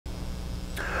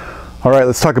All right,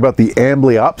 let's talk about the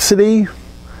Amblyopsidae.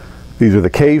 These are the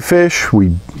cavefish.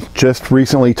 We just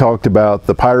recently talked about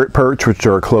the pirate perch, which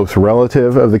are a close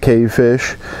relative of the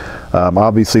cavefish.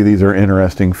 Obviously, these are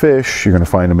interesting fish. You're going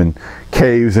to find them in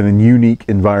caves and in unique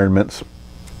environments.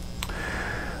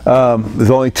 There's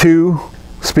only 2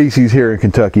 species here in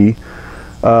Kentucky.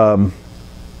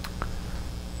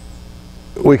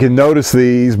 We can notice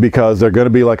these because they're going to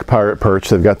be like a pirate perch.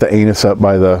 They've got the anus up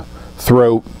by the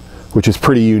throat, which is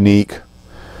pretty unique.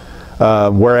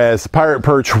 Whereas the pirate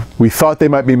perch, we thought they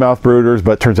might be mouth brooders,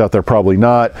 but turns out they're probably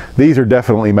not. These are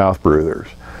definitely mouth brooders.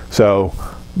 So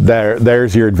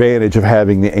there's your advantage of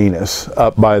having the anus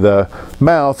up by the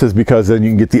mouth, is because then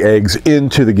you can get the eggs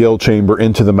into the gill chamber,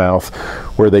 into the mouth,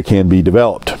 where they can be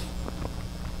developed.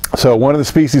 So one of the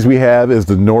species we have is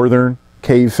the northern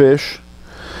cavefish.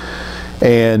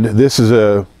 And this is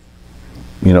a,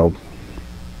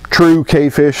 true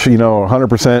cavefish,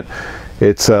 100%.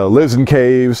 It lives in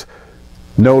caves,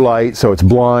 no light, so it's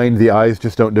blind. The eyes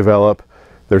just don't develop.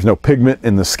 There's no pigment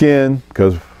in the skin,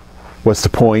 because what's the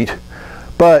point?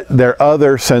 But their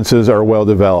other senses are well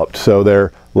developed. So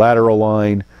their lateral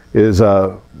line is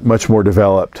much more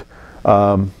developed.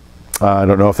 I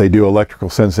don't know if they do electrical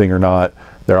sensing or not.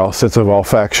 Their sense of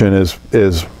olfaction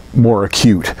is more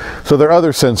acute. So their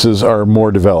other senses are more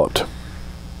developed.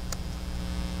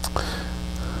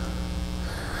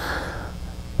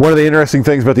 One of the interesting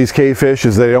things about these cavefish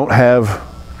is they don't have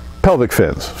pelvic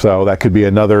fins. So that could be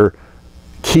another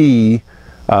key.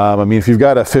 I mean, if you've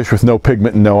got a fish with no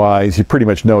pigment and no eyes, you pretty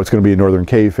much know it's going to be a northern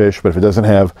cavefish. But if it doesn't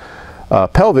have a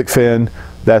pelvic fin,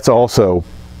 that's also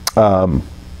a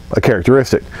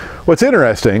characteristic. What's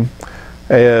interesting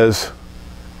is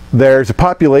there's a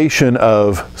population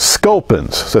of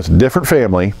sculpins, so it's a different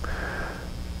family,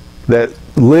 that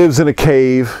lives in a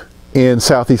cave in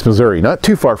southeast Missouri, not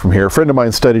too far from here. A friend of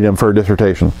mine studied them for a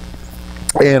dissertation.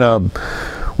 And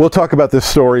we'll talk about this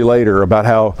story later, about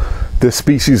how this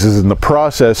species is in the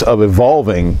process of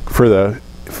evolving to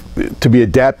be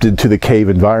adapted to the cave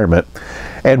environment.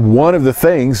 And one of the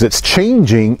things that's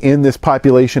changing in this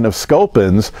population of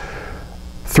sculpins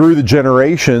through the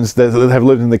generations that have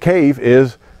lived in the cave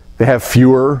is they have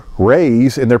fewer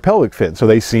rays in their pelvic fin. So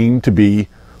they seem to be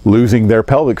losing their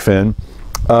pelvic fins,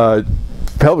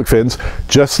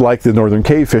 just like the northern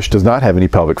cavefish does not have any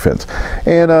pelvic fins.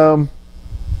 And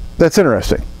that's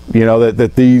interesting.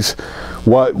 That these,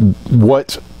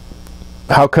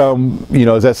 how come,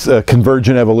 that's a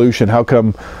convergent evolution. How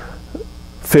come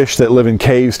fish that live in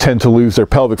caves tend to lose their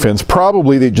pelvic fins?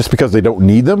 Probably just because they don't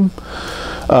need them.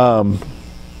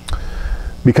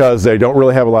 Because they don't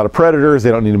really have a lot of predators,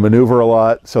 they don't need to maneuver a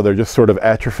lot, so they're just sort of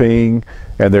atrophying,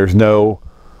 and there's no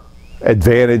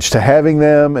advantage to having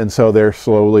them, and so they're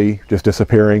slowly just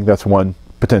disappearing. That's one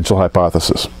potential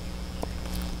hypothesis.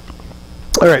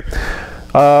 All right,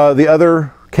 the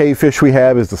other cavefish we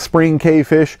have is the spring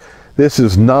cavefish. This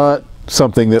is not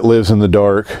something that lives in the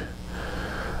dark.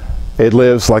 It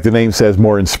lives, like the name says,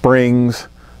 more in springs.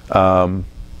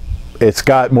 It's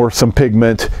got some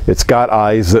pigment. It's got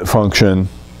eyes that function.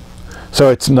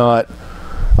 So it's not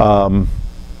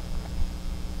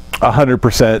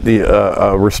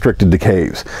 100% restricted to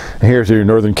caves. And here's your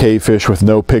northern cavefish with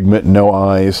no pigment, no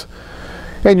eyes.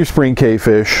 And your spring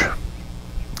cavefish.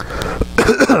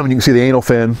 You can see the anal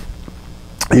fin.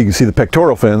 You can see the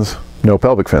pectoral fins, no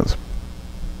pelvic fins.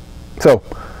 So,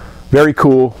 very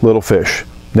cool little fish.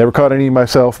 Never caught any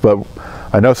myself, but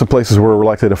I know some places where we're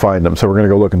likely to find them, so we're going to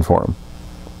go looking for them.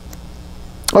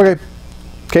 Okay,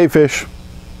 cavefish.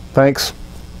 Thanks.